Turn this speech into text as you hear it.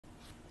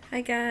Hi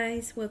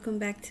guys, welcome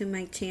back to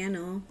my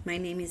channel. My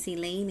name is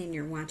Elaine and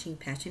you're watching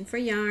Passion for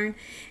Yarn.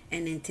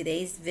 And in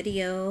today's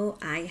video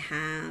I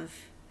have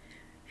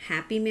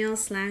Happy Mail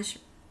slash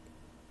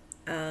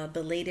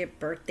belated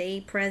birthday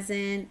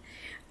present.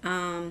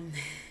 And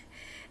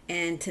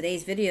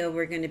today's video I'm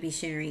going to be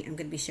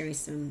sharing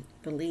some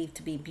believed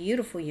to be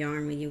beautiful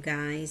yarn with you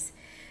guys,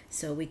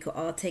 so we could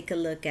all take a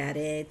look at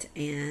it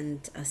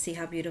and see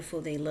how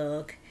beautiful they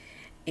look,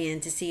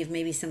 and to see if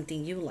maybe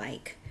something you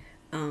like.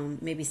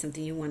 Maybe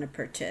something you want to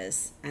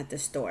purchase at the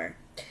store.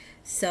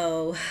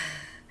 So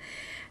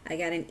I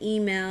got an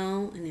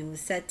email and it was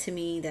said to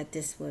me that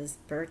this was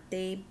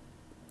birthday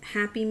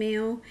happy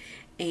mail.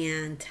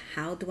 And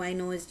how do I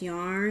know it's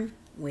yarn?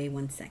 Wait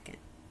 1 second.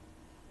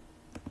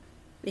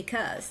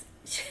 Because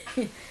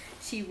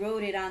she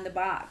wrote it on the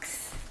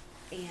box,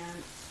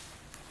 and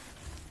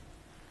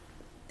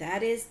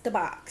that is the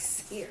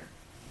box here.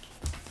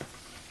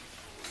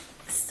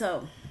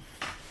 So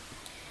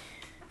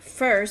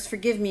first,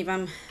 forgive me if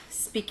I'm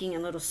speaking a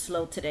little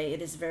slow today.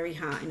 It is very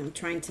hot and I'm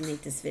trying to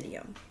make this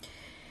video.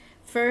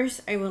 First,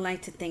 I would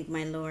like to thank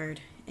my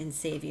Lord and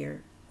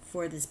Savior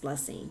for this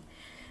blessing.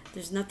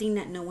 There's nothing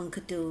that no one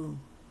could do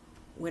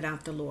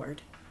without the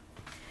Lord.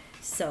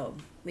 So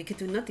we could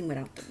do nothing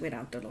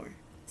without the Lord.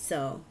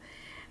 So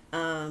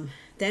then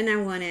I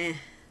want to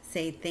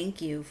say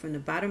thank you from the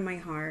bottom of my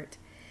heart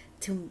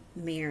to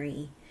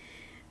Mary.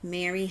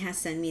 Mary has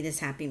sent me this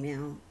happy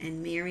mail,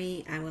 and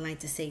Mary, I would like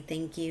to say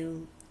thank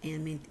you.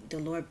 And may the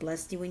Lord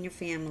bless you and your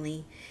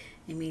family.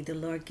 And may the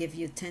Lord give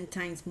you 10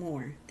 times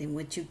more than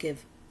what you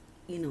give,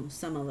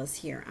 some of us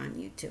here on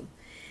YouTube.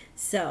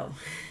 So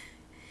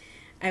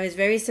I was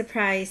very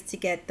surprised to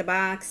get the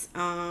box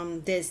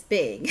this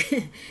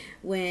big.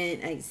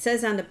 When it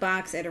says on the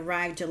box it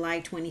arrived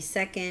July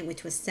 22nd,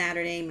 which was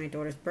Saturday, my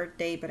daughter's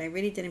birthday. But I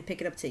really didn't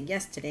pick it up till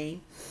yesterday.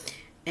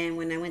 And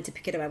when I went to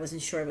pick it up, I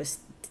wasn't sure it was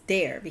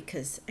there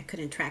because I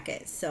couldn't track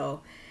it.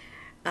 So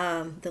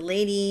the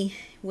lady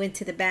went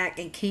to the back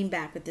and came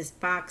back with this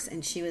box,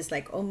 and she was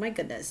like, oh my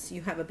goodness,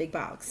 you have a big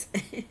box.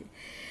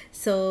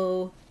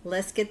 So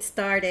let's get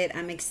started.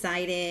 I'm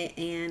excited,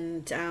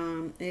 and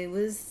it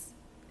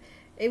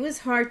was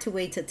hard to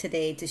wait till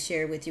today to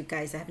share with you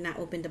guys. I have not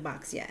opened the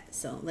box yet,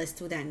 so let's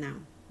do that now.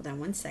 Hold on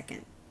 1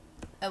 second.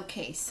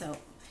 Okay, so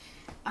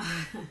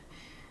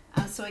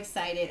I'm so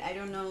excited. I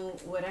don't know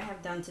what I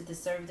have done to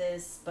deserve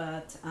this,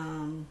 but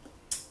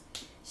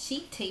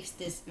she tapes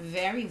this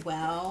very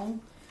well.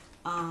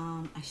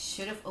 I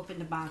should have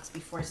opened the box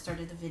before I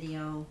started the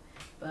video,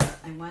 but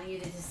I want you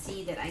to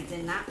see that I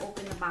did not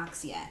open the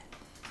box yet.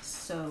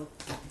 So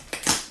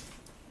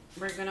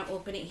we're gonna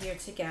open it here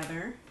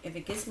together. If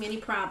it gives me any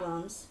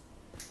problems,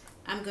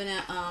 I'm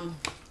gonna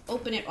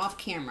open it off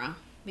camera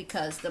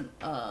because the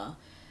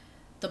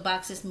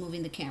box is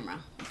moving the camera.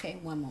 Okay,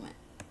 one moment.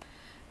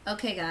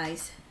 Okay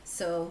guys,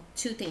 so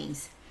two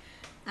things.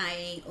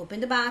 I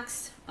opened the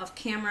box off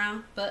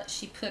camera, but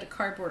she put a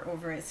cardboard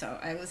over it, so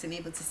I wasn't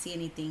able to see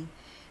anything.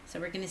 So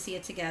we're going to see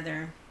it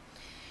together.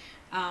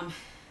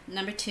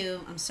 Number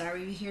two, I'm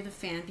sorry you hear the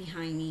fan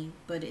behind me,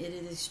 but it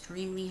is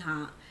extremely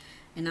hot,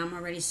 and I'm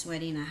already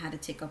sweating. I had to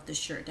take off the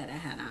shirt that I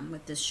had on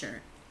with this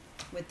shirt,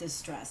 with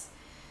this dress.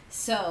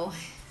 So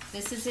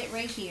this is it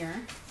right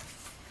here.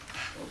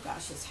 Oh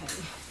gosh, it's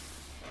heavy.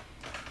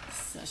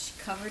 So she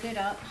covered it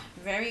up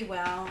very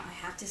well. I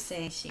have to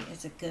say she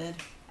is a good,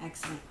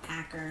 excellent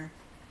packer,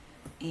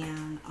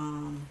 and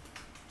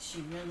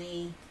she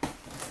really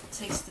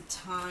takes the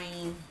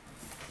time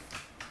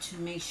to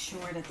make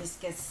sure that this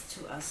gets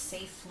to us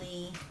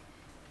safely,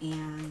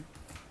 and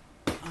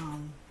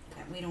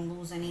that we don't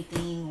lose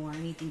anything or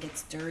anything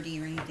gets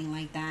dirty or anything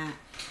like that.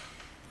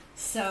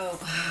 So,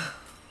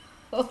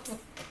 oh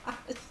gosh.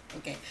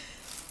 Okay.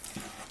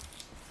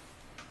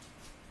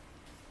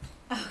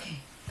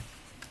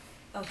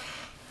 Okay,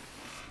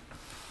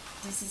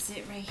 this is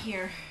it right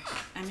here.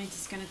 I'm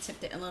just gonna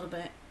tip it a little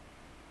bit.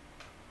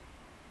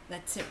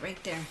 That's it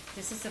right there.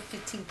 This is a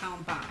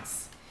 15-pound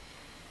box.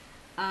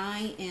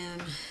 I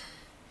am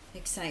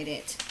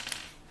excited,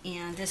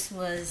 and this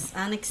was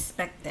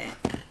unexpected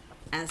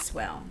as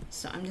well.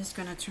 So I'm just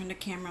gonna turn the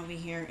camera over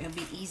here. It'll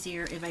be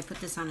easier if I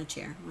put this on a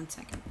chair. 1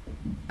 second.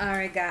 All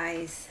right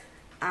guys,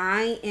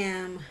 I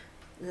am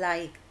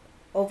like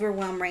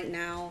overwhelmed right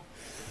now,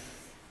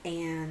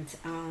 and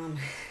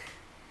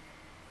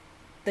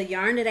the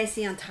yarn that I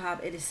see on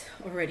top, it is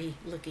already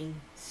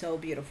looking so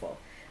beautiful.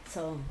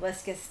 So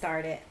let's get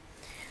started.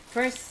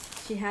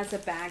 First, she has a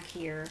bag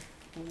here.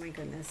 Oh my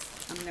goodness,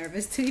 I'm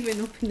nervous to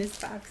even open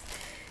this box.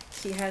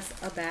 She has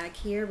a bag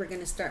here. We're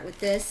gonna start with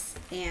this.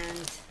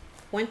 And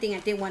one thing I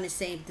did want to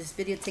say, if this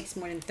video takes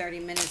more than 30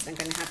 minutes, I'm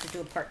gonna have to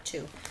do a part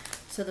 2,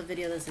 so the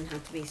video doesn't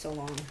have to be so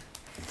long.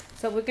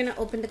 So we're gonna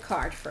open the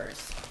card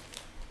first.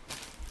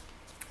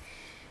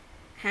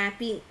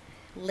 Happy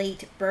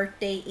late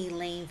birthday,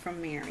 Elaine,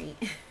 from Mary.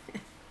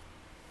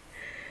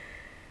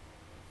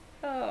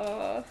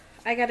 Oh,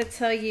 I gotta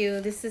tell you,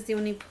 this is the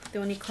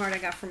only card I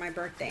got for my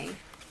birthday.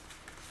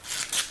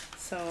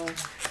 So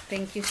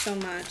thank you so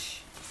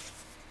much.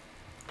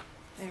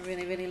 I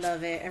really, really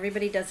love it.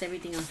 Everybody does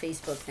everything on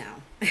Facebook now,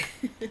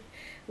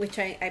 which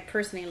I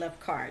personally love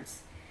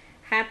cards.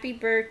 Happy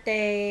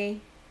birthday.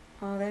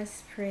 Oh,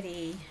 that's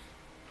pretty.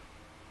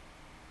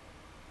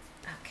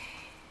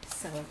 Okay,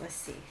 so let's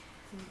see.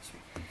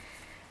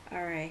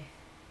 All right.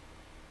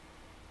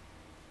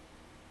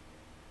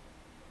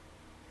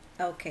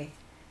 Okay,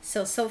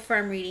 so far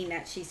I'm reading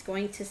that she's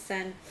going to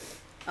send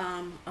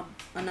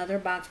another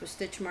box with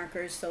stitch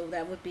markers, so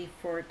that would be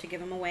to give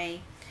them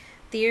away.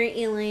 Dear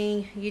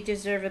Elaine, you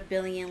deserve 1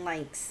 billion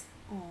likes.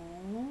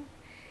 Aww.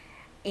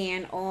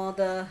 And all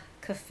the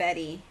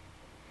confetti.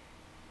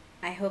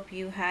 I hope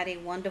you had a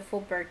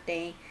wonderful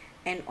birthday,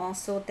 and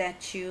also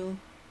that you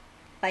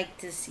like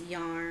this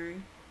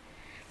yarn.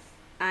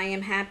 I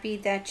am happy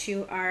that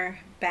you are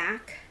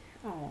back.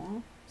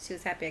 Oh, she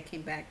was happy I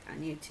came back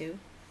on YouTube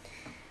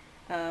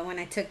when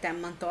I took that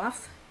month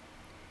off.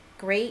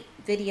 Great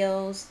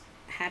videos.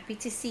 Happy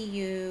to see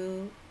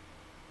you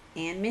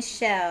and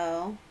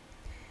Michelle.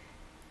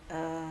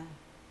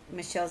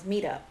 Michelle's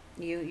meetup.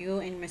 You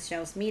and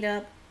Michelle's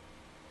meetup.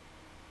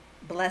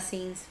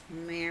 Blessings,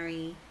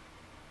 Mary.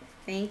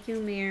 Thank you,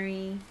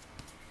 Mary.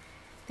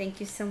 Thank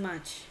you so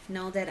much.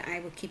 Know that I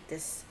will keep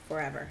this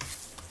forever.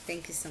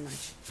 Thank you so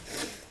much.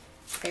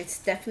 It's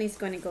definitely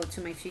going to go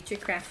to my future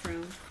craft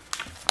room.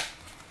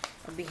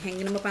 I'll be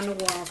hanging them up on the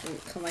walls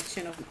with a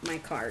collection of my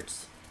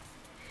cards.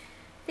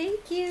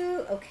 Thank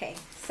you. Okay,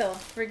 so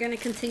we're going to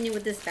continue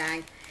with this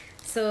bag.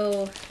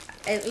 So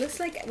it looks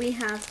like we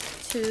have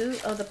 2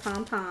 of the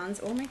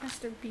pom-poms. Oh my gosh,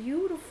 they're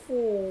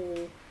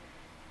beautiful.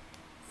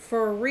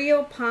 For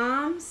real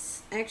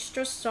poms,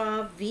 extra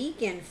soft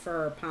vegan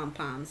fur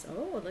pom-poms.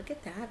 Oh, look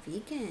at that,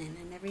 vegan.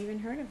 I never even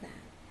heard of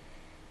that.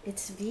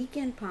 It's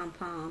vegan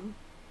pom-pom.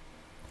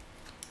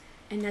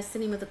 And that's the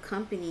name of the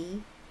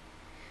company.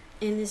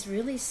 And it's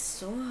really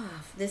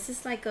soft. This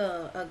is like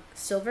a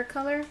silver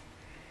color.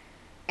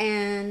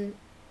 And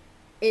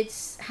it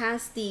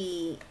has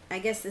the, I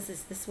guess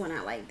this one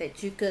I like,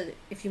 that you could,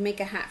 if you make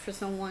a hat for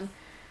someone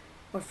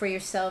or for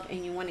yourself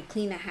and you want to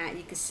clean a hat,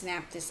 you can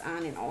snap this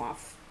on and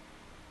off.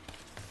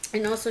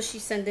 And also she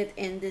sent it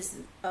in this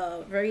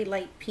very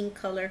light pink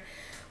color,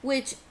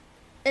 which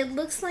it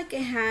looks like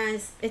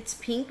it's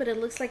pink, but it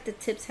looks like the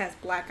tips has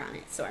black on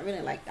it. So I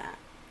really like that.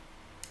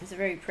 It's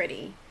very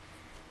pretty.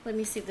 Let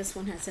me see if this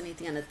one has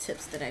anything on the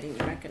tips that I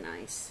didn't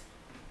recognize.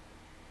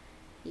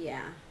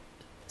 Yeah.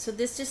 So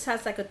this just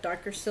has like a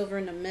darker silver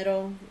in the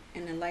middle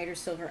and a lighter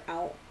silver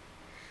out.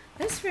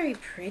 That's very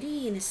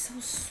pretty and it's so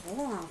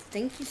soft.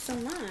 Thank you so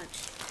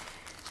much.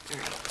 All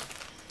right.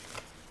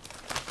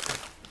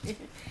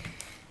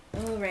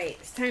 All right,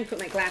 it's time to put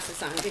my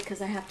glasses on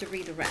because I have to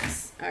read the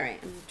rest. All right,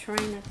 I'm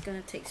trying not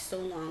gonna take so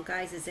long.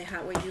 Guys, is it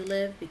hot where you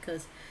live?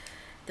 Because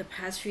the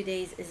past few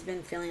days it's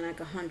been feeling like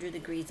 100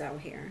 degrees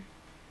out here.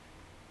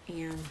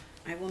 And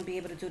I won't be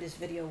able to do this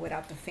video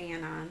without the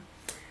fan on.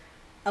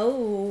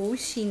 Oh,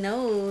 she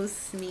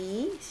knows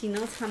me. She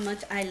knows how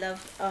much I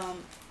love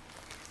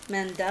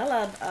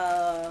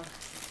Mandela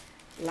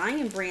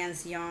Lion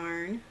Brand's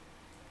yarn.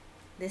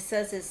 This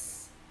says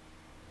it's,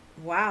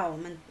 wow,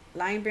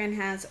 Lion Brand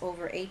has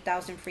over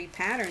 8,000 free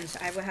patterns.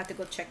 I will have to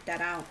go check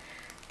that out.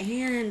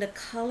 And the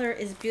color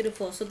is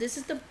beautiful. So this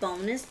is the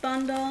bonus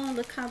bundle.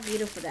 Look how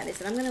beautiful that is.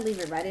 And I'm going to leave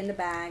it right in the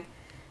bag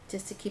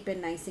just to keep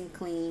it nice and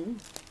clean.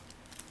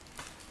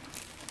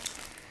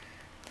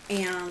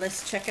 And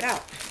let's check it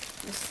out.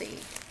 Let's see.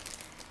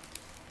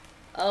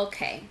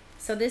 Okay.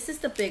 So this is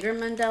the bigger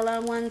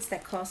Mandela ones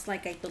that cost,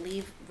 like, I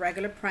believe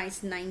regular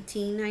price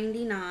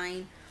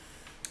 $19.99.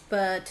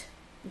 But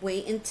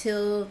wait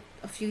until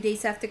a few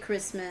days after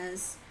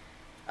Christmas.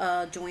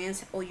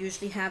 Joann's will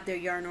usually have their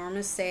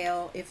Yarnorma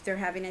sale, if they're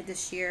having it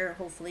this year,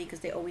 hopefully,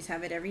 because they always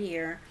have it every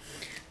year.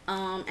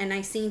 And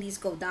I've seen these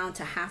go down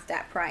to half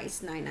that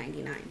price,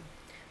 $9.99.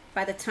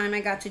 By the time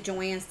I got to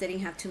Joann's, they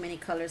didn't have too many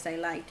colors I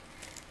liked.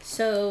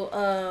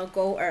 So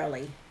go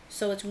early.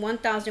 So it's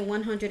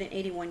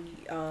 1,181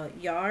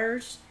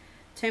 yards,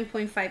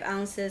 10.5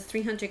 ounces,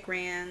 300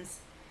 grams,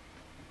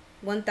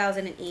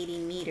 1,080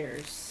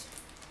 meters.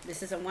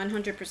 This is a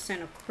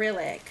 100%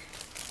 acrylic.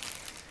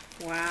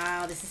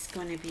 Wow, this is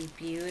going to be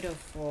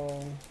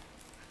beautiful.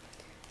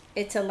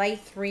 It's a light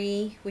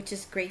 3, which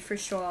is great for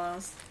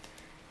shawls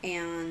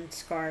and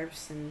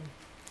scarves and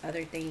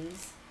other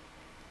things.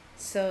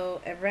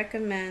 So it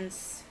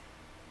recommends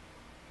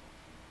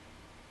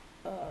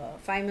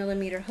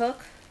 5mm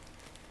hook.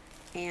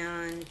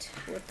 And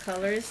what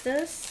color is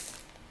this?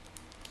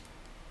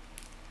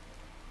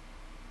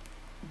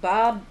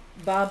 Bob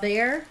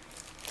Air.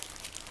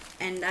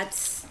 And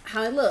that's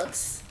how it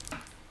looks.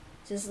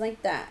 Just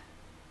like that.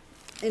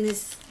 And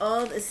it's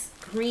all this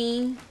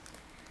green,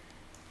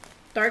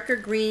 darker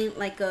green,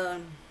 like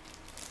a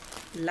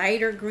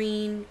lighter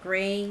green,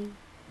 gray,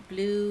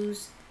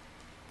 blues,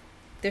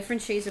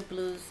 different shades of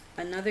blues,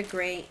 another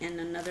gray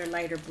and another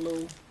lighter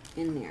blue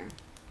in there.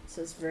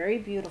 So it's very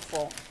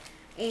beautiful.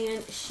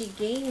 And she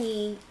gave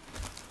me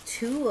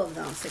 2 of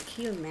them. So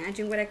can you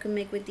imagine what I could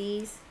make with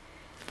these?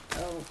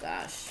 Oh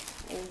gosh,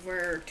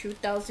 over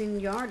 2,000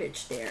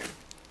 yardage there.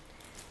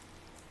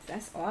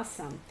 That's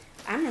awesome.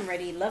 I'm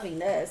already loving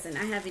this, and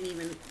I haven't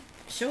even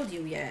showed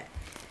you yet.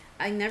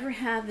 I never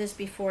had this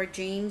before.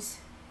 James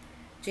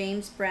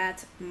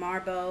Bratt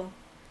Marble.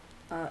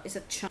 It's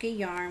a chunky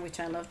yarn, which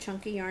I love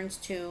chunky yarns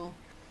too.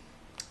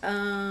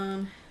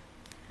 And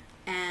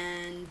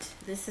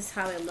this is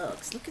how it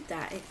looks. Look at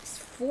that. It's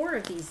 4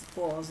 of these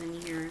balls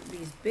in here,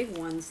 these big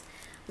ones.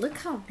 Look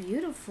how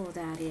beautiful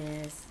that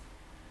is.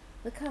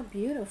 Look how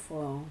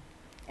beautiful.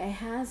 It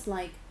has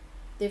like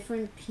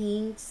different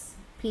pinks.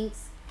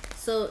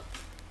 So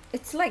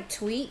it's like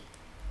tweed.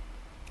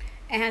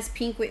 It has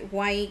pink with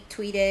white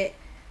tweeted,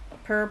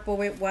 purple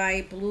with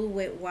white, blue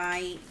with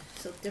white.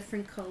 So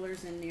different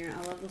colors in there.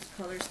 I love those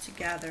colors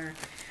together.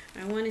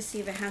 I want to see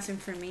if it has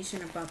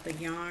information about the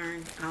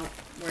yarn out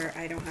where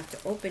I don't have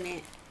to open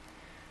it.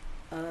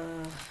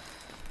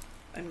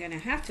 I'm gonna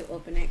have to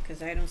open it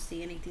because I don't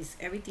see anything.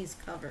 Everything's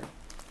covered.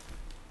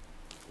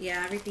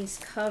 Yeah, everything's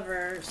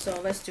covered.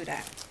 So let's do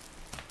that.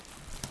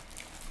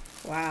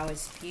 Wow,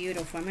 it's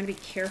beautiful. I'm gonna be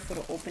careful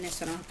to open it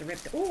so I don't have to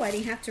rip it. Oh, I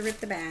didn't have to rip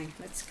the bag.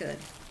 That's good.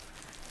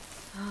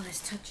 Oh,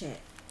 let's touch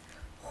it.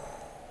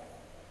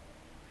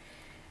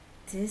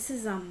 This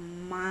is a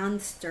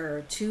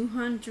monster.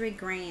 200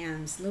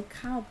 grams. Look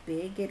how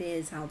big it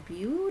is. How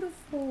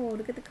beautiful.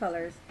 Look at the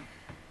colors.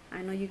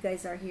 I know you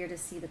guys are here to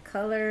see the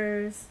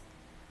colors.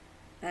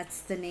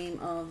 That's the name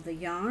of the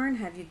yarn.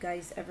 Have you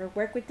guys ever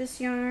worked with this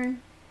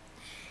yarn?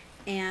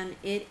 And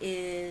it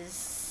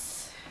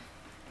is,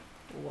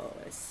 whoa,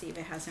 let's see if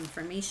it has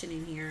information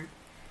in here.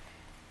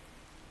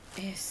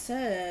 It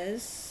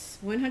says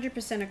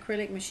 100%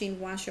 acrylic, machine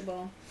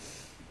washable,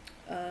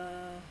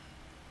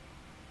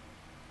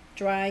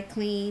 dry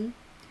clean,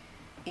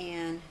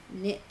 and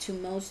knit to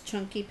most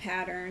chunky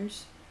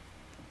patterns,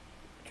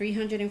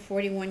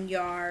 341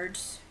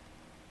 yards,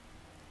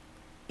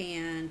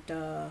 and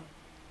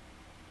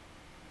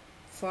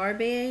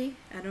Farbe,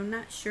 I'm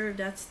not sure if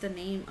that's the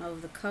name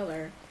of the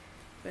color,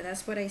 but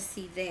that's what I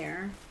see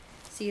there.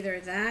 It's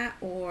either that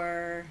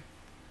or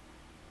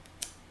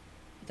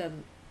the,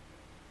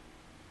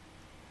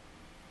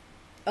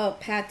 oh,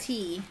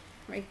 Patty,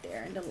 right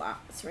there in the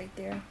lots, right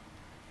there.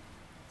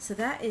 So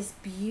that is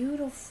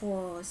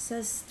beautiful. It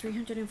says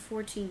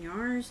 314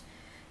 yards,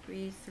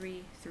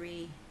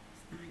 333,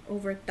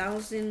 over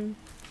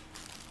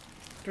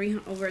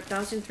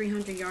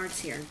 1,300 yards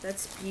here.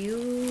 That's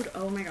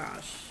beautiful. Oh my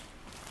gosh.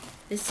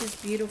 This is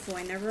beautiful.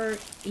 I never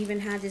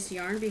even had this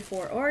yarn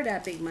before, or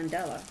that big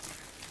mandala.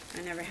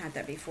 I never had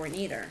that before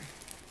neither.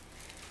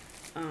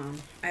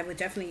 I would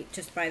definitely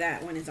just buy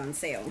that when it's on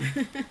sale.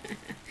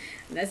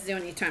 That's the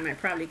only time I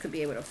probably could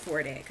be able to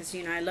afford it, because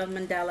you know I love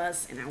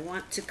mandalas and I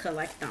want to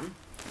collect them.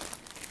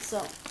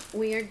 So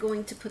we are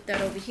going to put that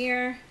over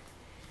here.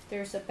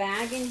 There's a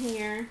bag in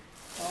here.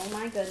 Oh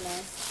my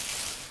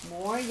goodness,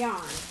 more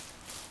yarn.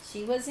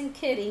 She wasn't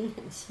kidding.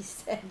 She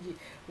said you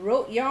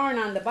wrote yarn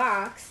on the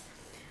box.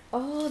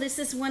 Oh, this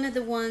is one of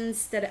the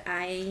ones that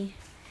I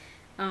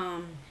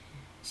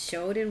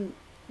showed in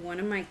one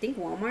of my, I think,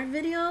 Walmart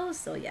videos.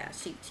 So yeah,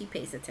 she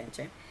pays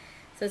attention.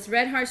 So it's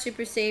Red Heart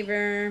Super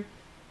Saver,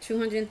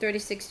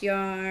 236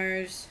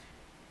 yards.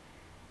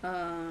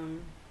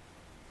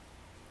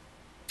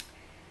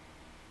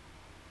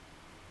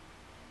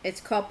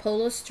 It's called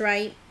Polo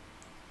Stripe,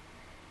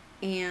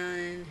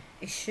 and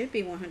it should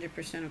be 100%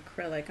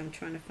 acrylic. I'm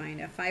trying to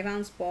find a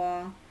 5-ounce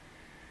ball.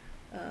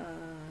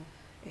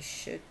 It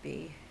should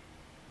be.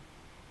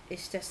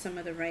 It's just some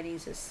of the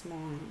writings is small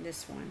on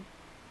this one.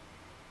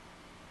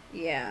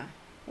 Yeah,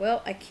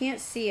 well, I can't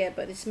see it,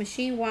 but it's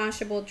machine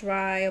washable,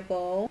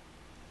 dryable,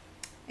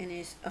 and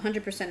it's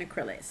 100%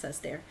 acrylic, it says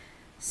there.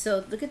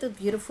 So look at the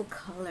beautiful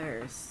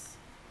colors.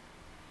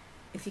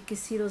 If you can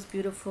see those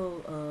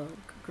beautiful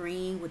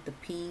green with the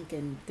pink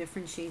and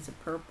different shades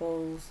of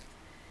purples,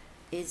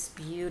 it's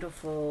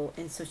beautiful.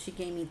 And so she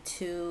gave me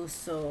 2,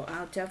 so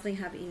I'll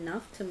definitely have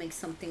enough to make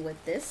something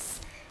with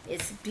this.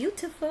 It's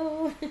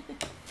beautiful.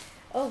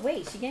 Oh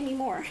wait, she gave me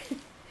more.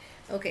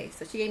 Okay,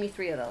 so she gave me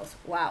 3 of those.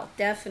 Wow,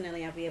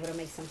 definitely I'll be able to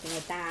make something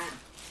with that.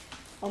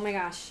 Oh my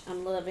gosh,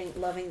 I'm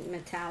loving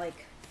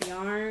metallic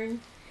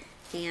yarn.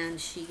 And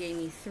she gave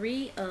me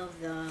 3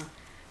 of the,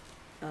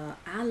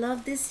 I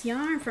love this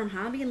yarn from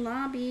Hobby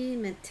Lobby,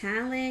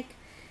 metallic.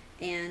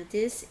 And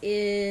this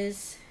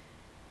is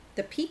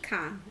the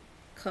peacock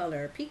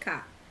color,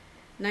 peacock.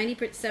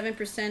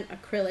 97%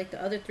 acrylic,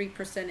 the other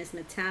 3% is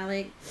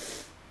metallic.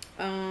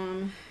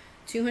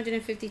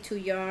 252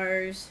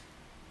 yards,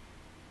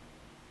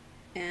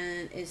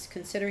 and is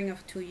considering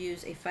to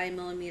use a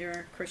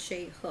 5mm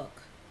crochet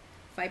hook,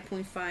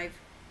 5.5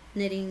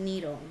 knitting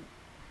needle,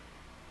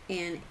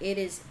 and it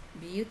is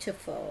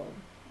beautiful.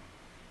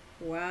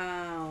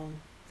 Wow,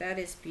 that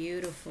is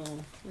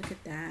beautiful. Look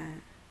at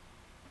that.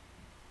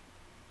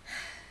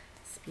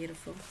 It's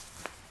beautiful.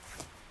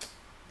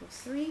 Those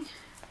 3.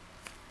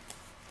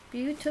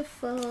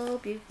 Beautiful,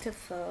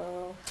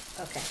 beautiful.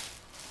 Okay.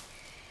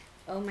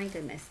 Oh my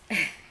goodness.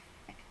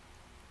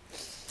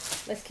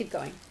 Let's keep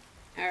going.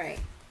 All right.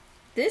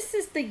 This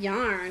is the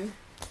yarn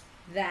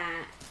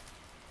that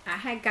I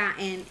had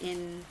gotten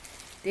in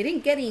they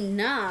didn't get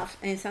enough,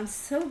 and so I'm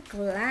so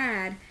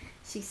glad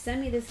she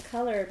sent me this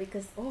color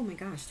because, oh my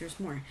gosh, there's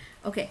more.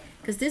 Okay,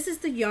 because this is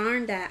the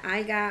yarn that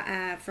I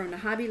got from the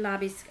Hobby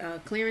Lobby's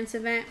clearance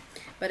event,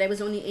 but I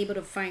was only able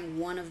to find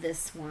one of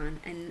this one,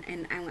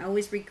 and I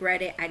always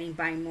regret it. I didn't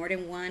buy more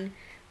than one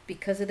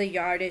because of the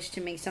yardage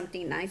to make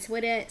something nice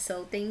with it.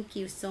 So thank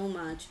you so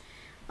much.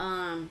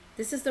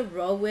 This is the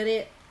Roll With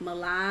It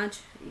Melage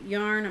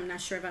yarn. I'm not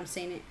sure if I'm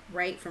saying it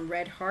right, from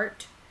Red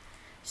Heart.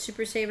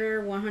 Super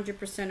Saver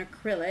 100%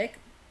 acrylic,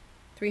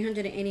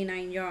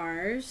 389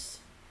 yards.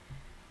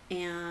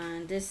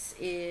 And this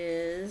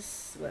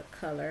is what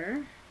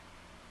color?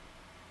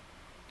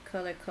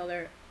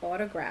 Color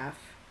autograph.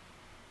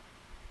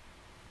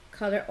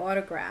 Color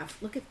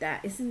autograph. Look at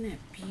that. Isn't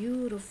that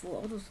beautiful?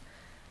 All those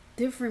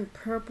different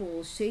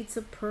purples, shades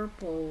of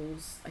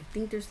purples. I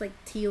think there's like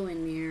teal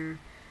in there.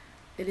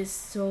 It is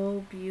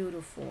so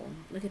beautiful.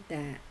 Look at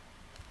that.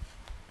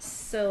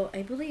 So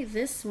I believe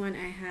this one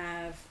I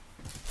have.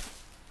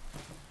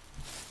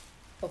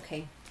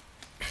 Okay.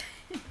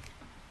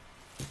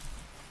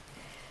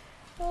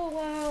 Oh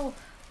wow.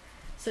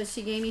 So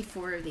she gave me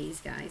 4 of these,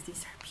 guys.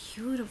 These are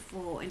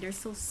beautiful and they're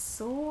so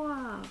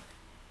soft.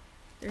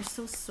 They're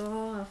so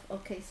soft.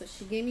 Okay, so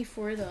she gave me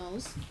 4 of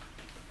those.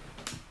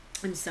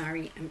 I'm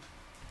sorry.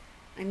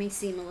 I may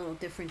seem a little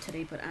different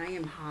today, but I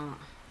am hot.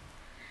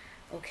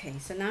 Okay,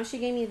 so now she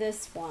gave me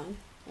this one.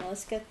 Well,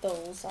 let's get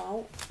those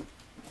out.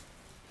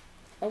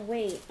 Oh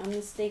wait, I'm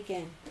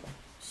mistaken.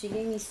 She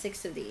gave me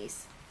 6 of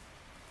these.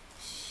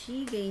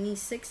 She gave me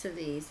 6 of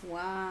these.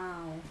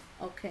 Wow.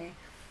 Okay.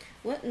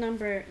 What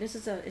number? This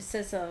is it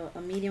says a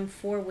medium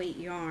 4-weight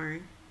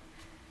yarn.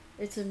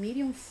 It's a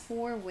medium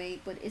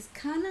 4-weight, but it's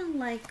kind of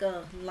like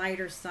a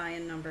lighter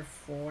side number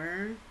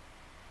 4.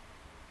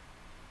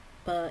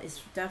 But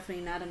it's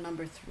definitely not a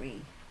number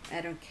 3.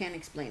 Can't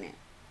explain it.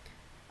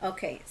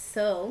 Okay,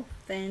 so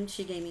then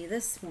she gave me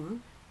this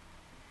one.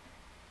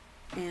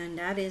 And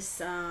that is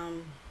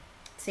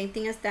same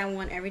thing as that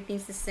one.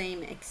 Everything's the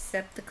same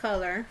except the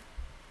color.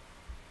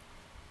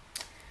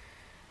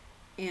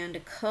 And the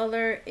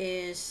color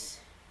is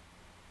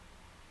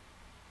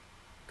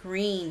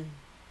green.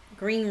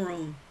 Green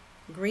Room.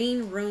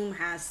 Green Room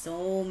has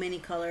so many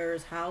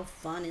colors. How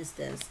fun is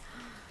this?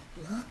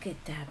 Look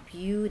at that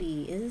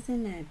beauty.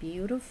 Isn't that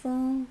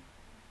beautiful?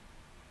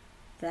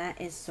 That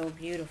is so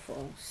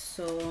beautiful.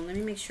 So let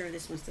me make sure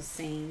this one's the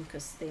same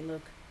because they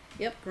look,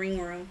 yep, Green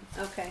Room.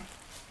 Okay.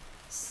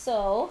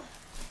 So,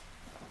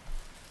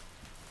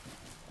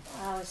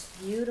 wow, it's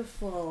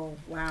beautiful.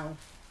 Wow.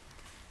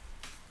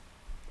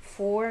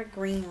 4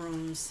 green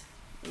rooms.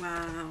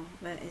 Wow,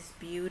 that is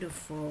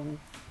beautiful.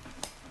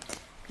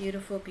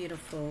 Beautiful,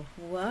 beautiful.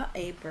 What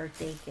a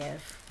birthday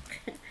gift.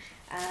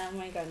 Oh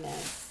my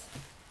goodness.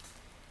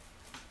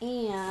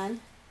 And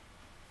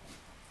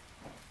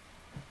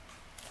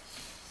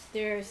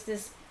there's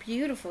this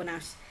beautiful, now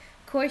of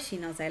course she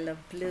knows I love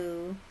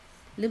blue,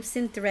 loops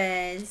and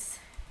threads,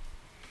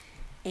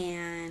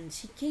 and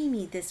she gave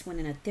me this one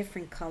in a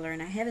different color,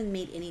 and I haven't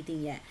made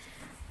anything yet.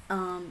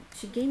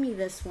 She gave me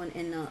this one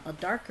in a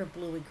darker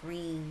blue with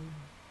green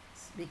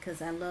because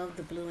I love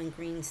the blue and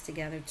greens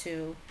together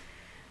too.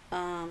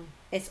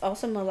 It's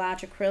also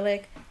Melage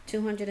acrylic,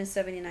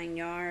 279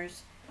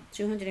 yards,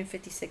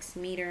 256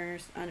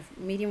 meters on a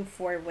medium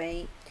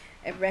 4-weight.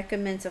 It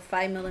recommends a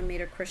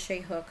 5mm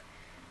crochet hook.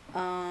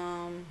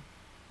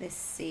 Let's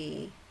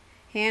see,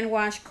 hand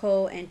wash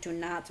cold and do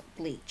not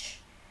bleach,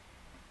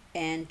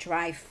 and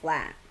dry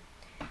flat.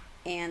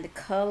 And the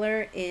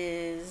color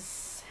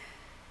is,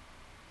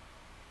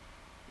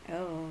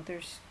 oh,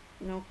 there's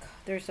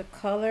a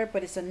color,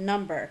 but it's a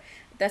number.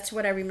 That's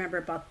what I remember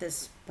about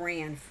this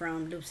brand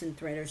from Loops and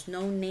Thread. There's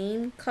no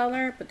name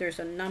color, but there's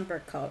a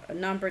number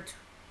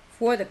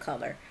for the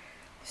color.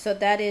 So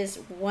that is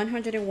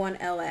 101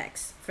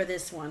 LX for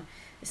this one.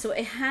 So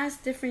it has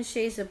different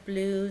shades of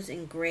blues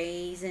and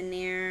grays in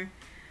there.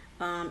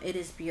 It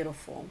is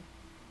beautiful.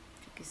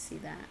 If you can see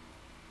that.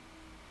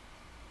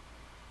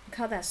 Look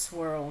how that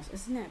swirls.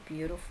 Isn't that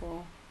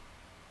beautiful?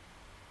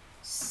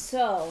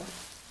 So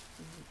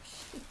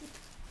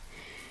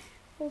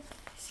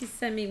she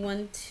sent me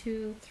 1,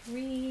 2,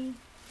 3,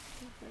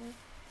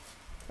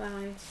 4,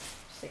 5,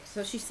 6.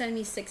 So she sent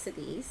me 6 of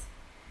these.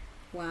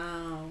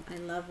 Wow, I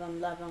love them,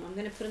 love them. I'm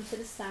gonna put them to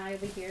the side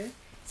over here.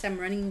 So I'm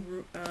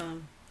running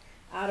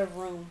out of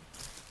room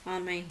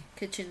on my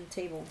kitchen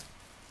table.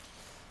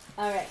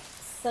 All right,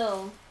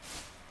 so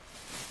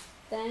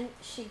then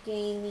she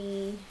gave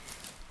me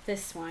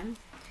this one,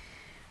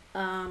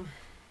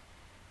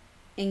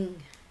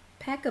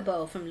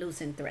 Impeccable from Loops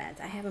and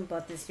Threads. I haven't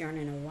bought this yarn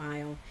in a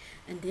while,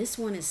 and this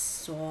one is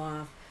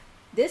soft.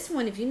 This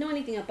one, if you know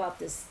anything about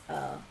this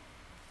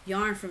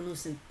yarn from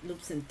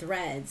Loops and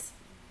Threads,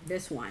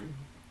 this one,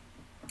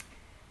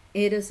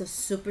 it is a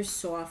super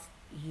soft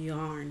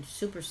yarn,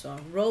 super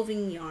soft,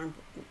 roving yarn,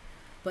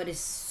 but it's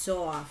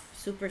soft,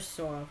 super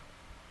soft.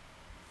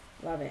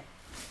 Love it.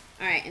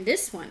 All right, and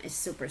this one is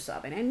super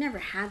soft, and I never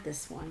had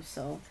this one,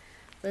 so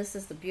this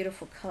is the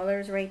beautiful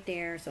colors right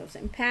there. So it's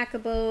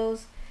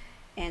Impeccables,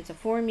 And it's a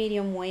 4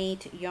 medium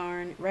weight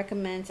yarn.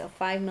 Recommends a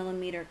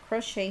 5mm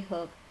crochet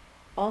hook,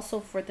 also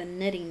for the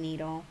knitting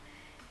needle,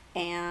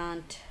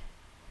 and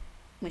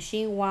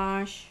machine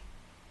wash,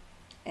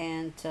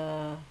 and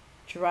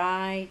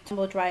dry,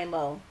 tumble dry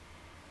low.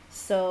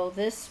 So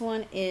this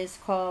one is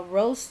called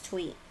Rose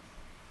Tweet.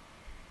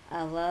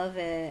 I love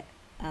it.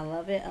 I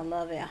love it. I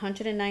love it.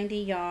 190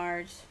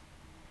 yards,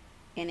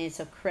 and it's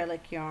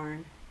acrylic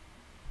yarn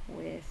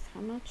with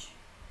how much?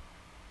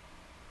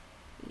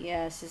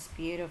 Yes, it's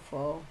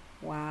beautiful.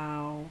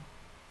 Wow.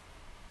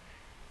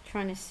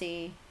 Trying to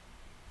see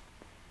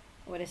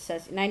what it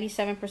says.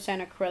 97%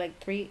 acrylic,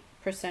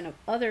 3% of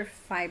other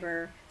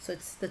fiber. So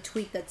it's the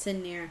tweet that's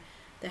in there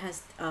that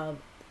has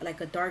like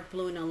a dark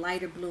blue and a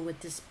lighter blue with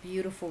this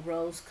beautiful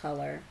rose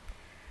color.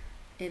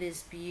 It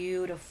is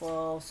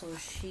beautiful. So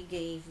she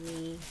gave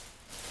me,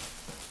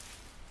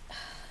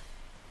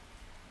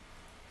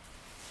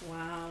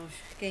 wow,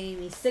 she gave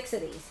me 6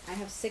 of these. I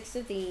have 6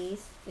 of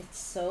these. It's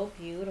so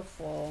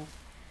beautiful.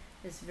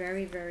 It's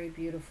very, very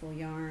beautiful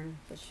yarn.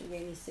 But she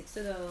gave me 6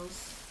 of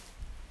those.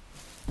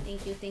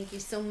 Thank you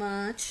so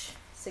much.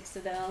 6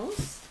 of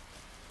those.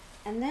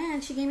 And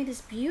then she gave me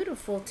this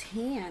beautiful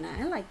tan.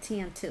 I like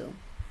tan too.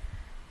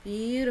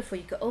 Beautiful.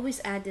 You could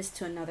always add this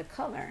to another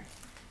color.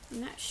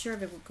 I'm not sure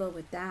if it would go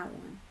with that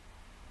one,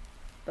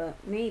 but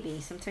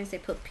maybe. Sometimes they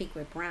put pink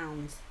with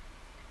browns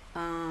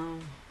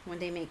when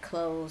they make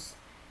clothes.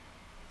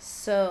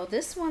 So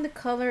this one, the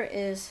color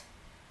is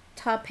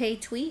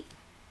Tote Tweet.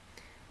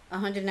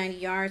 190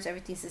 yards.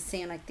 Everything's the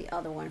same like the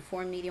other one.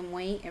 4 medium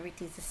weight.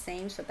 Everything's the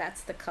same. So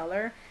that's the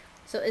color.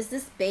 So is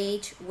this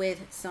beige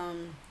with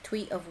some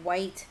tweet of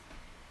white,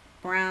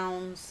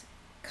 browns,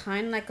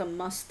 kind of like a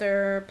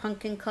mustard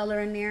pumpkin color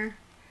in there.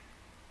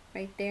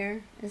 Right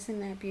there. Isn't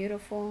that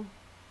beautiful?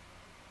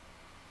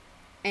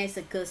 And it's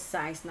a good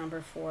size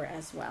number 4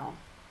 as well.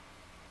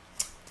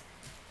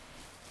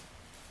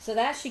 So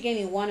that, she gave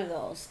me 1 of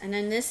those. And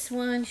then this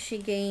one she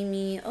gave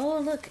me, oh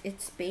look,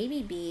 it's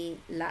Baby Bee,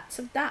 lots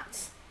of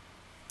dots.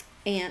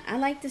 And I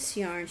like this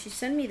yarn. She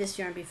sent me this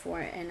yarn before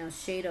in a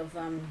shade of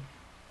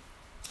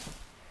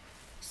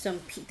some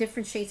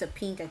different shades of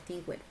pink, I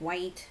think, with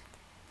white.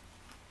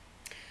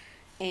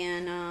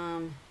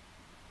 And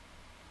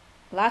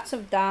lots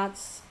of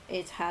dots.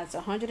 It has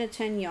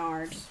 110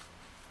 yards.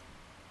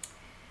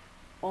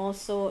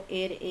 Also,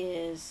 it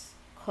is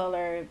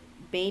color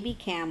baby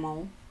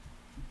camel,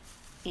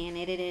 and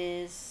it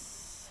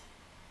is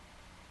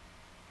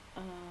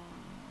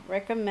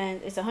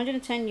it's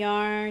 110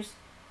 yards.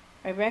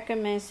 I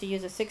recommend to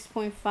use a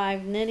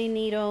 6.5 knitting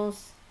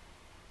needles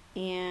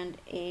and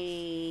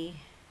a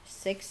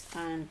 6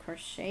 on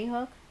crochet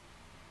hook.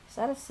 Is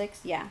that a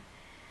 6? Yeah.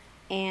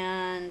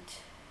 And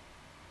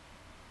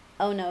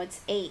oh no,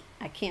 it's 8.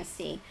 I can't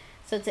see.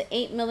 So it's an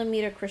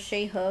 8mm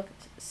crochet hook,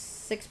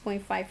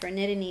 6.5 for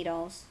knitting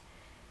needles,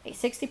 a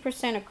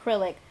 60%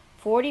 acrylic,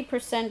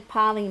 40%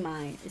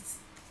 polyamide. It's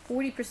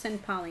 40%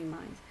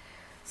 polyamide.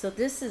 So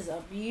this is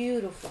a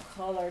beautiful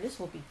color. This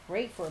will be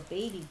great for a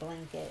baby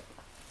blanket.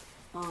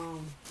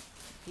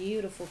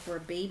 Beautiful for a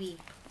baby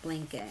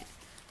blanket.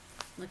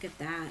 Look at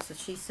that. So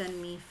she sent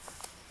me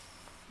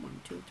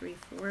 1, 2, 3,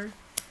 4,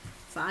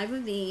 5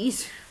 of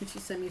these. She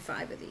sent me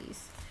 5 of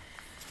these.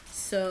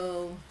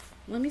 So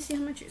let me see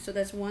how much. So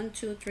that's 1,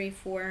 2, 3,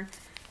 4.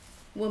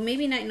 Well,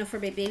 maybe not enough for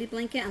a baby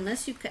blanket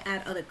unless you could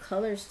add other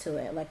colors to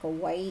it, like a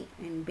white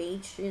and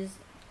beiges,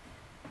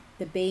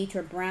 the beige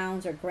or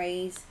browns or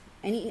grays.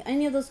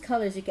 Any of those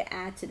colors you could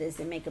add to this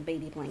and make a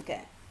baby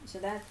blanket. So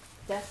that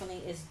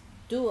definitely is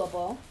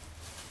doable.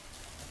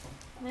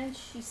 And then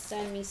she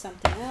sent me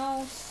something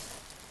else.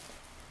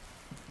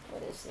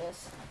 What is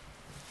this?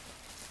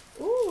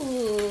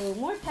 Ooh,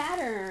 more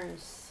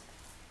patterns.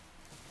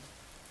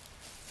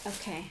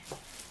 Okay,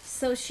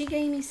 so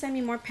she sent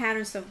me more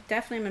patterns, so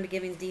definitely I'm going to be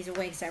giving these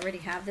away because I already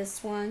have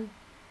this one.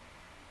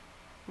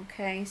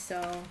 Okay,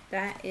 so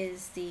that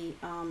is the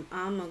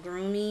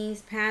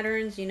amigurumis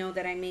patterns, you know,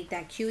 that I made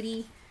that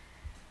cutie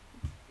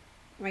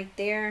right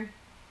there.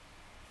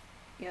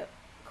 Yep,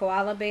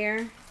 koala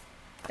bear.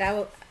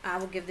 I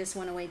will give this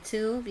one away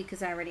too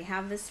because I already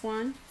have this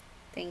one.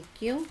 Thank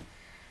you.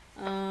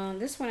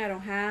 This one I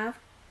don't have.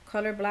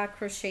 Color block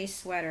crochet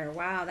sweater.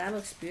 Wow, that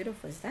looks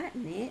beautiful. Is that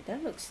knit?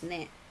 That looks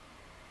knit.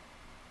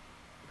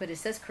 But it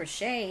says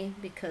crochet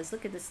because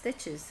look at the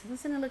stitches.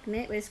 Doesn't it look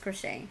knit? But it's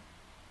crochet.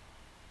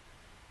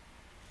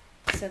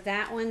 So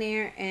that one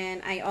there,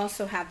 and I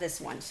also have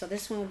this one. So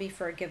this one will be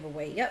for a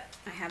giveaway. Yep,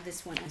 I have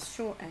this one as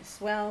short as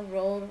well.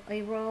 Roll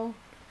a roll,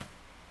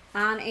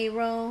 on a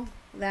roll.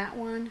 That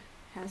one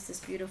has this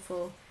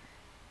beautiful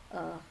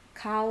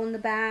cowl in the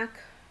back.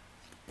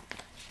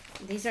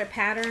 These are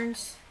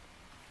patterns.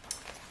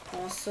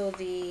 Also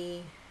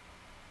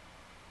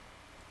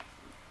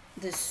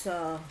this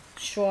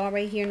shawl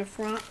right here in the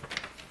front,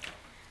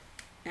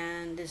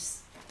 and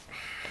this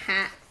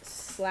hat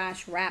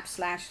slash wrap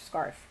slash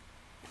scarf.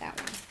 That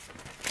one.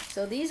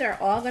 So these are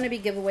all going to be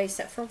giveaways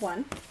except for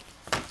one.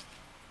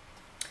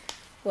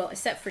 Well,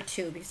 except for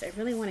 2 because I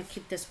really want to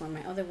keep this one.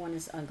 My other one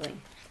is ugly.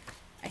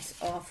 It's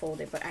all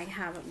folded, but I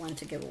have one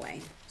to give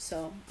away.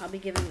 So I'll be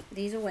giving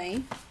these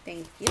away.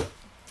 Thank you.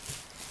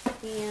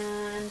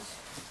 And let's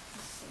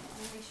see,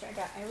 let me make sure I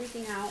got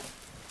everything out.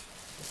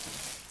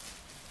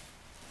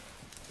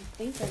 I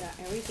think I got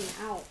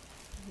everything out.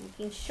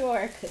 Making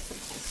sure, because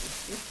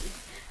sometimes it's sneaky.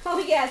 Oh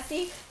yeah,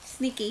 see?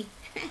 Sneaky.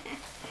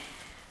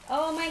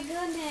 Oh my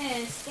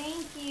goodness,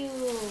 thank you.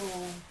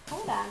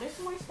 Hold on, there's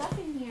more stuff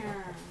in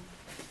here.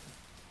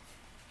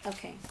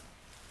 Okay.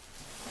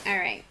 All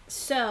right,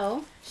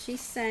 so she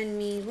sent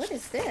me, what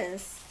is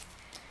this?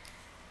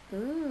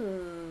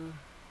 Ooh.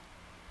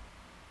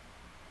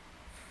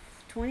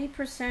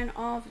 20%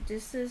 off.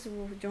 This is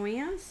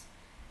Joann's.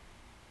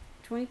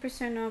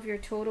 20% off your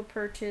total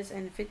purchase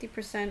and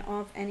 50%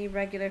 off any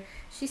regular.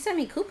 She sent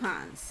me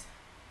coupons.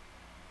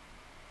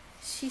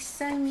 She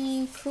sent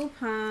me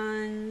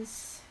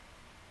coupons.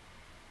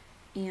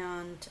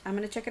 And I'm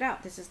going to check it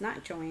out. This is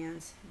not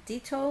Joann's.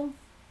 Dito.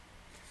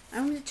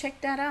 I'm going to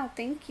check that out.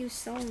 Thank you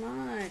so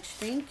much.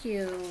 Thank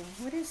you.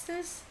 What is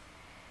this?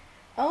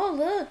 Oh,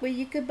 look. Where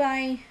you could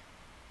buy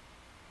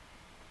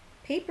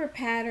paper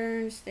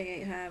patterns.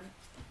 They have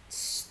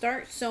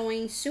start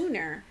sewing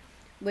sooner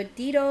with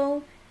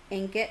Dito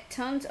and get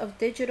tons of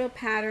digital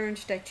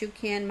patterns that you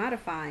can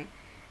modify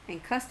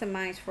and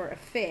customize for a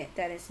fit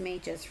that is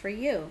made just for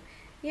you.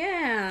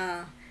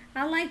 Yeah.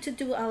 I like to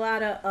do a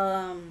lot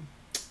of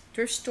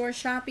thrift store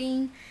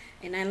shopping.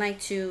 And I like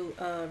to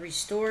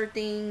restore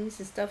things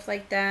and stuff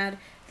like that.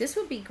 This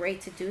would be great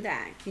to do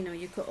that. You know,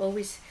 you could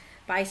always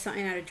buy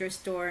something at a thrift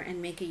store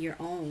and make it your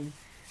own.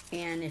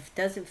 And if it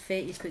doesn't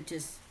fit, you could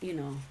just, you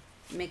know,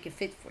 make it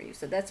fit for you.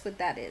 So that's what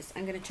that is.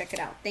 I'm going to check it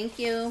out. Thank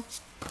you.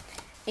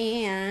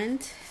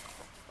 And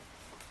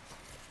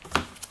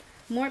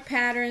more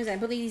patterns. I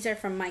believe these are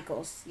from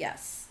Michaels.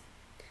 Yes.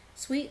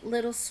 Sweet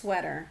little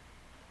sweater.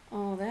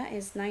 Oh, that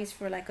is nice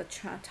for like a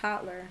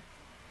toddler.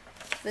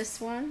 This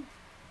one.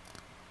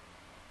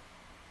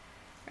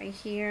 Right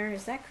here.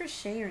 Is that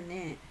crochet or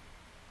knit?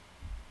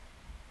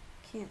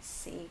 Can't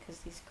see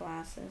because these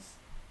glasses.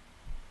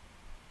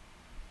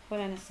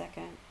 Hold on a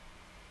second.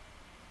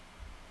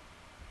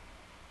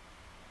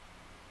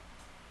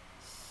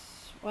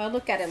 Well, I'll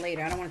look at it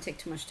later. I don't want to take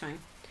too much time.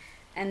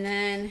 And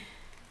then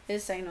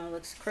this I know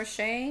looks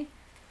crochet.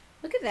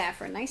 Look at that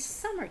for a nice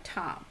summer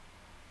top.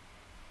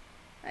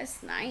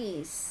 That's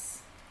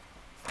nice.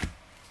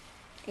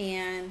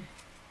 And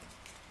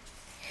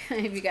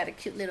if you got a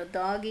cute little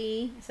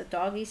doggy, it's a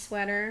doggy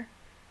sweater.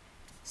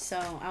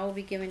 So I will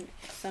be giving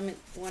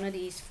one of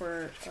these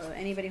for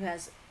anybody who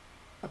has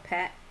a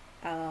pet,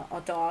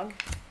 a dog.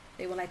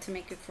 They would like to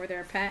make it for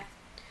their pet.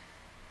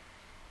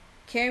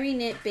 Carry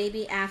knit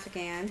baby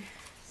Afghan.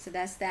 So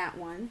that's that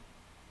one.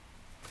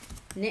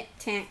 Knit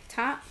tank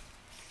top.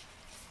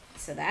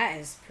 So that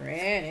is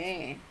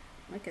pretty.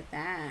 Look at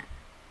that.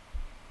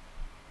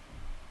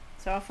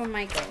 It's all from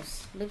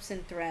Michaels. Loops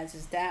and Threads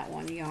is that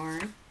one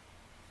yarn.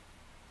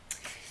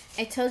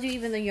 I told you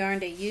even the yarn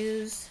they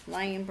use.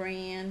 Lion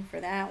Brand for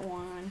that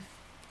one.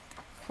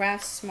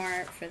 Craft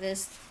Smart for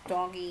this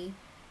doggy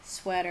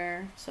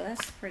sweater. So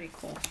that's pretty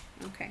cool.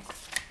 Okay.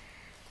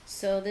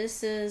 So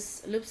this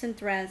is Loops and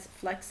Threads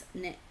Flex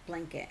Knit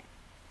Blanket.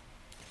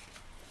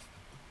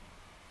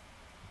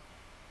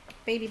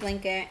 Baby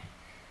blanket.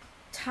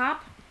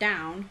 Top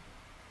down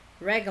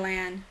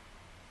Raglan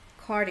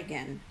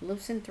cardigan.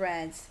 Loops and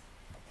Threads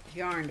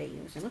yarn they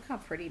use. And look how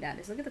pretty that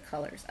is. Look at the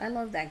colors. I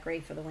love that gray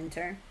for the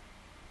winter.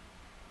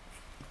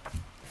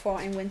 Fall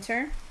and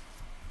winter.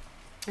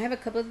 I have a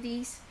couple of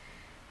these.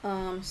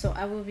 So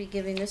I will be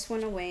giving this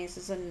one away. This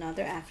is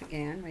another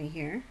Afghan right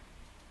here.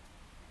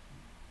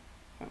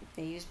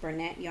 They use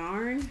Burnett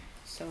yarn.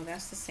 So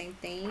that's the same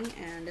thing.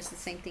 And this is the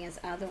same thing as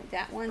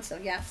that one. So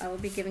yeah, I will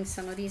be giving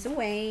some of these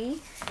away.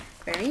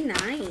 Very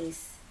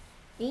nice.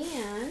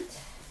 And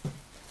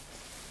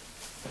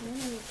let me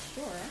make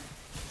sure.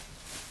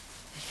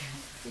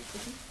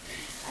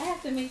 I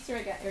have to make sure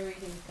I got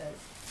everything because,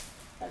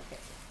 okay.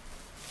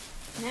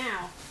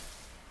 Now,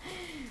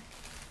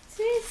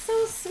 it's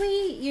so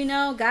sweet. You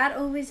know, God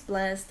always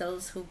bless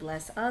those who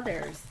bless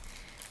others.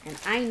 And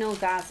I know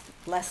God's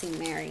blessing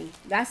Mary.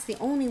 That's the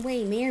only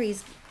way Mary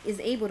is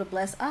able to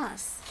bless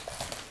us.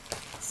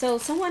 So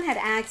someone had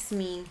asked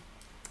me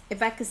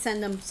if I could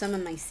send them some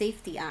of my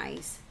safety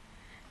eyes.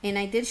 And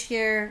I did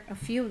share a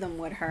few of them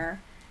with her.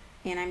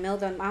 And I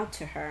mailed them out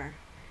to her.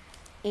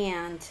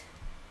 And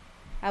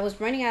I was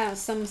running out of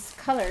some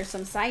colors,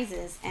 some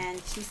sizes.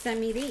 And she sent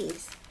me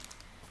these.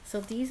 So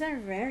these are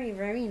very,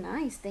 very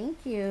nice.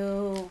 Thank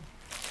you.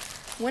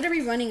 What are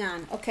we running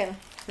on? Okay,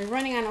 we're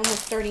running on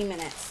almost 30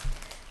 minutes.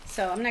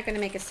 So I'm not going to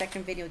make a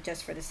second video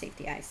just for the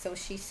safety eyes. So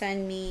she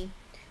sent me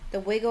the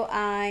Wiggle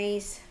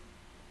Eyes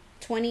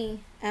 20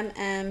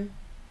 mm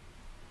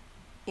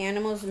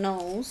Animal's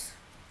Nose.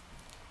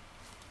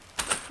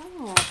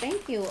 Oh,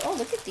 thank you. Oh,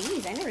 look at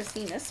these. I never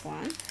seen this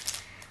one.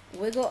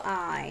 Wiggle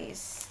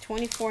Eyes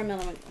 24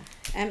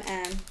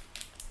 mm.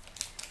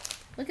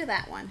 Look at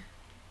that one.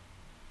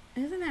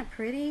 Isn't that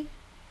pretty?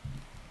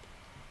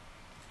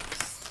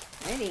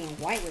 Pretty and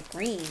white with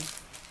green.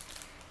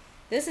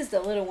 This is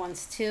the little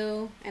ones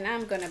too, and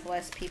I'm gonna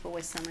bless people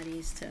with some of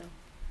these too.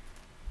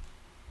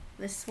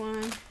 This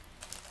one,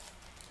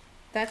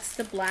 that's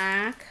the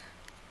black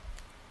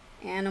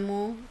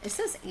animal. It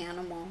says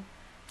animal.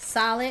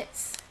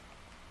 Solids,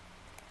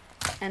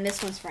 and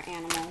this one's for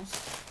animals.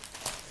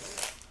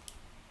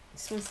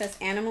 This one says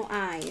animal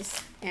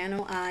eyes.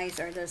 Animal eyes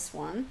are this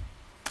one,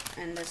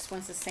 and this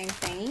one's the same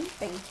thing.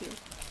 Thank you.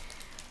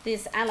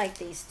 This, I like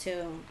these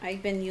too.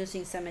 I've been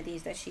using some of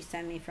these that she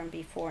sent me from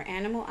before.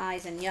 Animal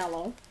eyes in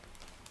yellow.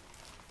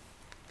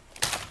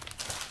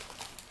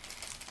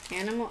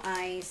 Animal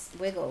Eyes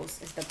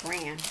Wiggles is the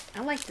brand.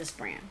 I like this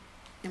brand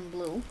in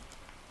blue.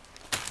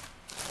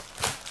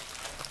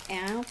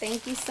 And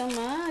thank you so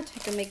much. I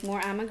can make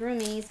more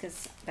amigurumis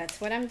because that's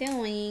what I'm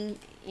doing.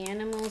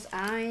 Animals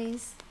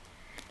Eyes.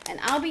 And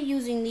I'll be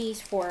using these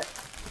for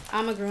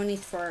amigurumis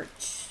for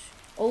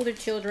older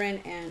children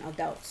and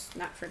adults,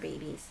 not for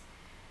babies.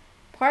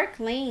 Park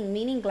Lane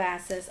Meaning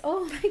Glasses.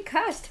 Oh my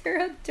gosh,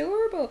 they're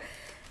adorable.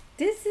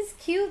 This is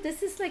cute.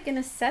 This is like an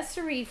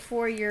accessory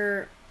for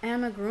your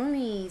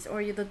amigurumis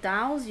or the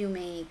dolls you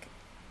make.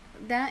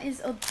 That is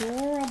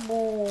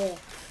adorable.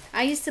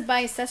 I used to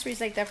buy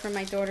accessories like that for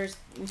my daughters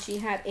when she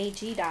had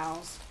AG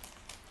dolls.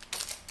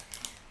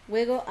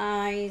 Wiggle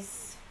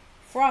Eyes,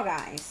 Frog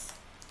Eyes.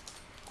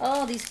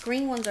 Oh, these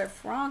green ones are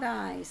frog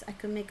eyes. I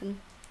could make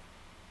them,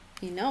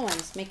 you know, I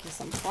was making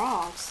some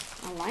frogs.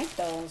 I like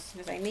those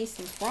because I made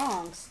some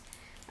frogs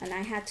and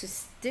I had to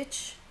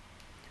stitch,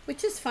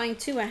 which is fine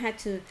too. I had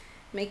to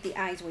make the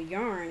eyes with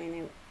yarn,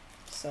 and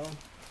so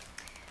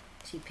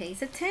she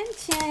pays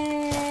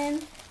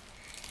attention.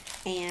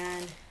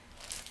 And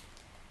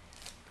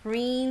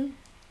green,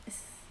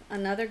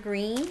 another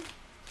green.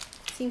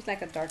 Seems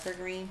like a darker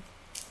green.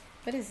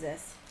 What is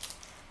this?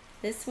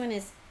 This one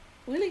is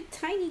really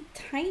tiny,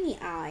 tiny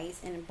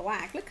eyes in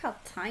black. Look how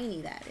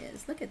tiny that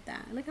is. Look at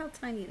that. Look how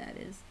tiny that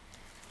is.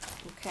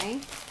 Okay.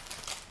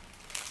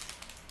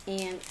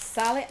 And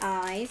solid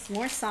eyes,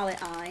 more solid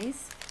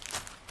eyes.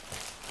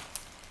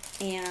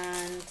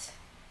 And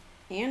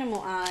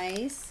animal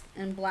eyes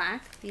in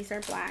black. These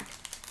are black.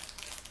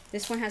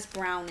 This one has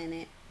brown in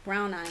it.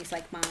 Brown eyes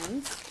like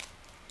mine.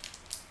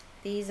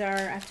 These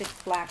are, I think,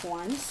 black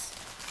ones.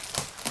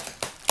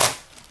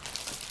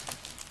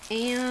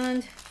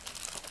 And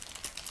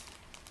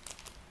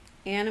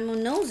animal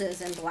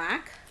noses in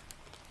black.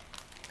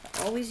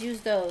 I always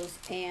use those.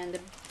 And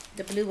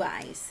the blue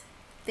eyes.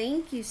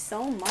 Thank you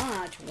so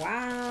much.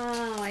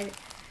 Wow.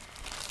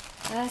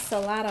 That's a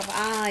lot of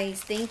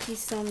eyes. Thank you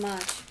so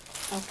much.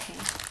 Okay.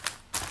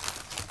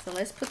 So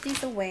let's put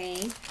these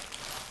away.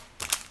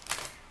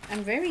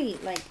 I'm very,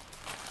 like,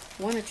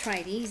 want to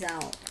try these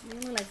out. They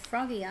look like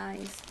froggy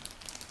eyes.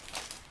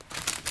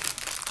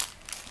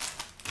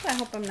 I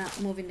hope I'm not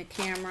moving the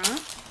camera.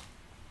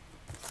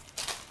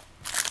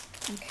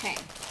 Okay,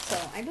 so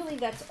I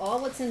believe that's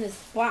all what's in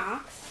this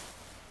box.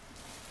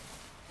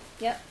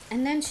 Yep,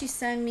 and then she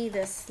sent me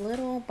this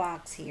little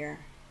box here.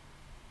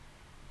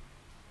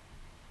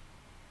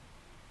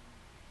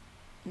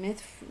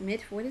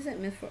 What is it?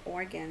 Myth for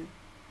Oregon.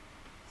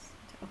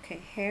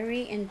 Okay,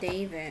 Harry and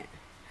David.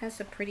 Has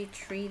a pretty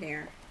tree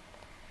there.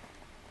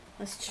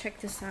 Let's check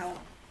this out.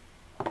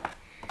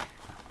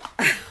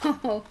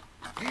 Oh.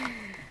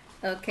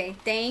 Okay,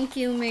 thank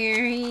you,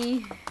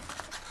 Mary.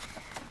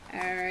 All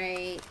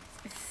right,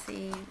 let's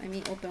see. Let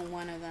me open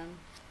one of them.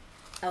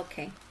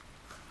 Okay.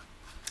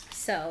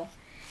 So,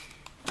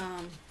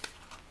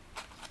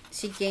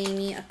 she gave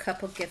me a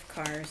couple gift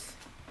cards.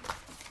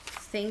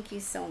 Thank you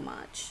so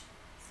much.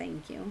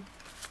 Thank you.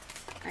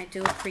 I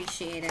do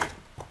appreciate it.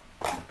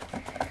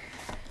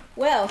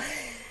 Well,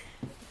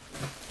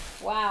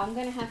 wow, I'm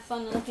gonna have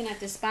fun looking at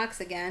this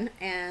box again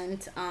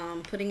and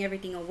putting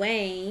everything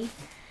away.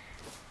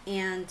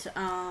 And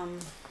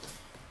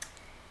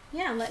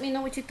yeah, let me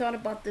know what you thought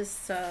about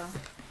this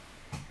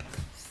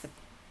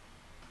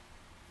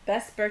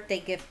best birthday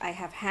gift I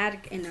have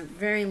had in a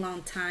very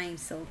long time.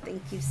 So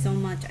thank you so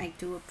much. I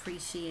do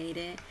appreciate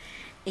it.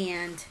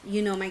 And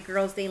you know, my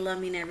girls, they love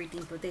me and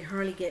everything, but they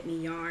hardly get me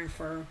yarn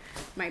for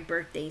my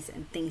birthdays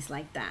and things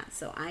like that.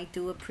 So I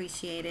do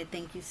appreciate it.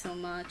 Thank you so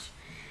much.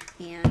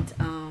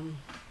 And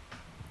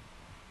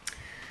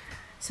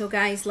so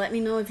guys, let me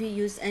know if you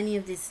use any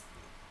of these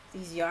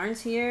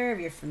yarns here,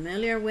 if you're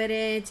familiar with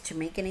it, did you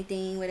make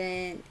anything with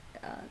it.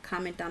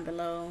 Comment down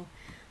below.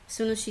 As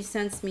soon as she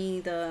sends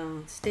me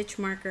the stitch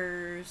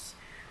markers,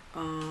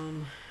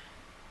 I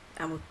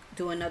will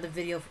do another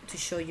video to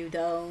show you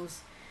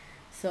those.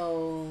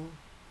 So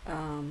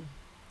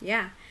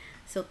yeah,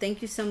 so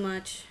thank you so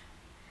much,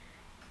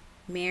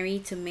 Mary,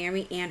 to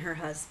Mary and her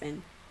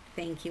husband.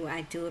 Thank you.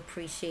 I do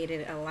appreciate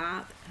it a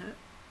lot.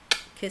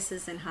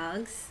 Kisses and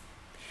hugs.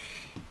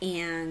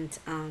 And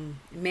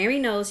Mary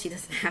knows she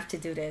doesn't have to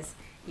do this,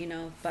 you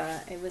know,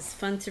 but it was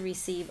fun to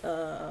receive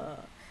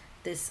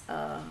this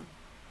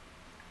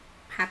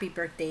happy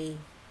birthday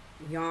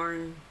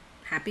yarn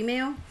happy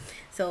mail.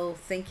 So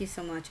thank you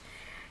so much,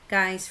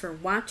 guys, for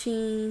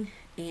watching.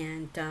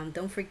 And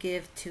don't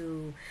forget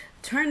to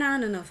turn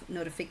on a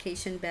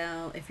notification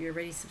bell if you're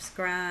already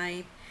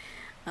subscribed.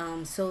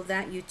 so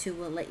that YouTube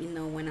will let you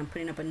know when I'm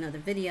putting up another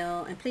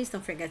video. And please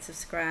don't forget to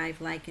subscribe,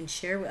 like, and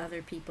share with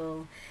other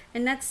people.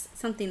 And that's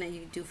something that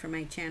you do for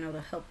my channel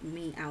to help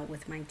me out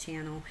with my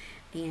channel,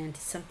 and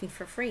something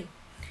for free.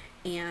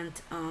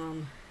 And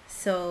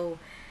so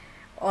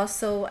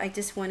also I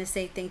just want to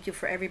say thank you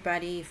for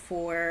everybody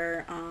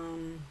for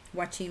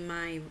watching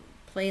my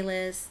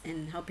playlist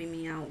and helping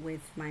me out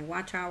with my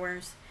watch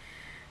hours.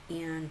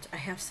 And I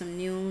have some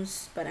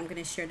news, but I'm going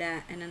to share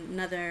that in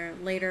another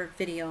later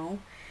video.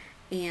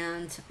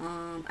 And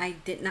I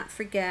did not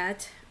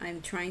forget,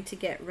 I'm trying to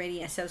get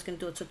ready. I said I was going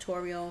to do a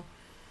tutorial.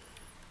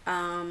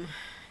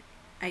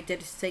 I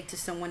did say to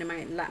someone in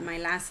my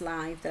last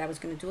live that I was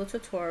going to do a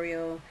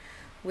tutorial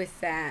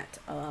with that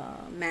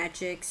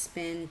magic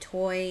spin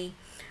toy.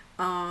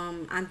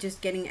 I'm just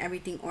getting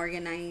everything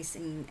organized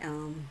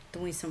and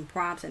doing some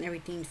props and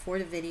everything for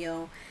the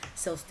video,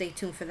 so stay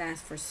tuned for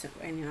that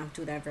and I'll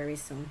do that very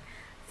soon.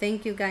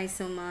 Thank you guys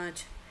so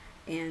much,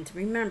 and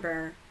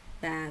remember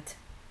that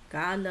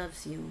God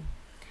loves you,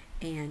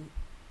 and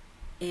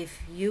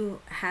if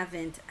you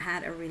haven't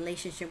had a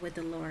relationship with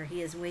the Lord,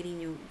 He is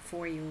waiting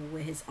for you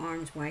with His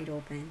arms wide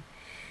open.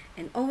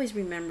 And always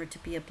remember to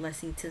be a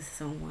blessing to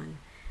someone.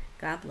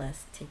 God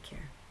bless. Take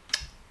care.